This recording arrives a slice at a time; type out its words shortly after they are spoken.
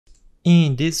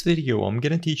In this video, I'm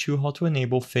gonna teach you how to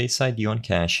enable Face ID on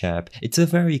Cash App. It's a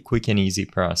very quick and easy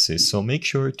process, so make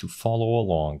sure to follow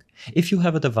along. If you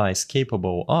have a device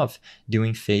capable of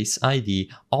doing Face ID,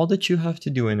 all that you have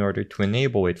to do in order to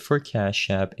enable it for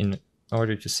Cash App in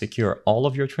order to secure all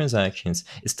of your transactions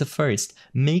is to first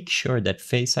make sure that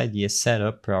Face ID is set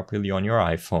up properly on your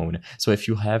iPhone. So if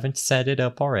you haven't set it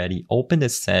up already, open the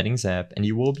Settings app and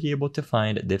you will be able to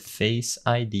find the Face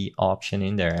ID option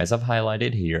in there as I've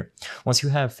highlighted here. Once you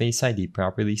have Face ID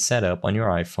properly set up on your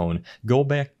iPhone, go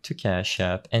back to Cash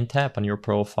App and tap on your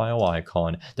profile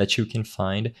icon that you can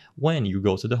find when you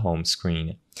go to the home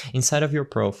screen. Inside of your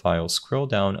profile, scroll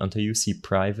down until you see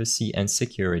Privacy and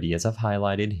Security as I've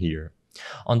highlighted here.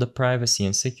 On the Privacy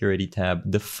and Security tab,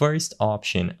 the first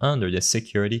option under the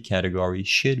Security category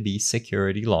should be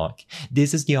Security Lock.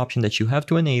 This is the option that you have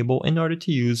to enable in order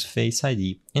to use Face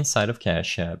ID inside of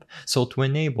Cash App. So to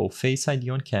enable Face ID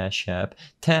on Cash App,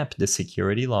 tap the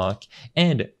Security Lock,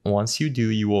 and once you do,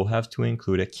 you will have to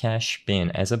include a cash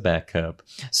pin as a backup.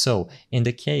 So in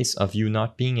the case of you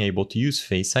not being able to use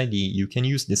Face ID, you can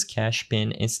use this cash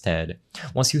pin instead.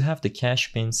 Once you have the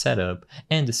cash pin set up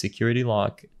and the Security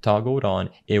Lock toggled on,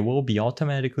 it will be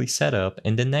automatically set up,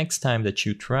 and the next time that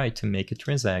you try to make a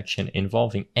transaction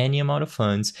involving any amount of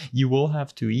funds, you will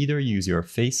have to either use your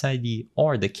Face ID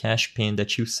or the cash pin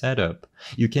that you set up.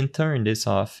 You can turn this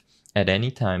off at any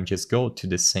time. Just go to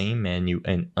the same menu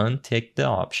and untick the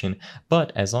option,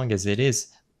 but as long as it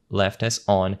is left as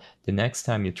on, the next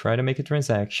time you try to make a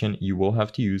transaction, you will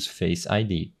have to use Face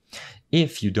ID.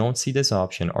 If you don't see this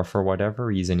option, or for whatever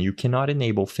reason you cannot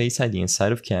enable Face ID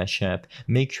inside of Cash App,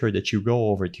 make sure that you go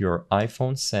over to your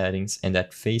iPhone settings and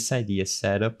that Face ID is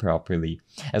set up properly.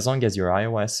 As long as your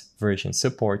iOS version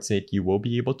supports it, you will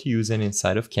be able to use it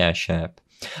inside of Cash App.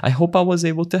 I hope I was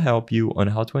able to help you on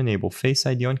how to enable Face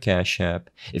ID on Cash App.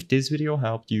 If this video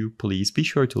helped you, please be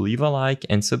sure to leave a like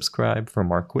and subscribe for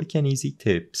more quick and easy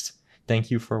tips.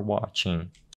 Thank you for watching.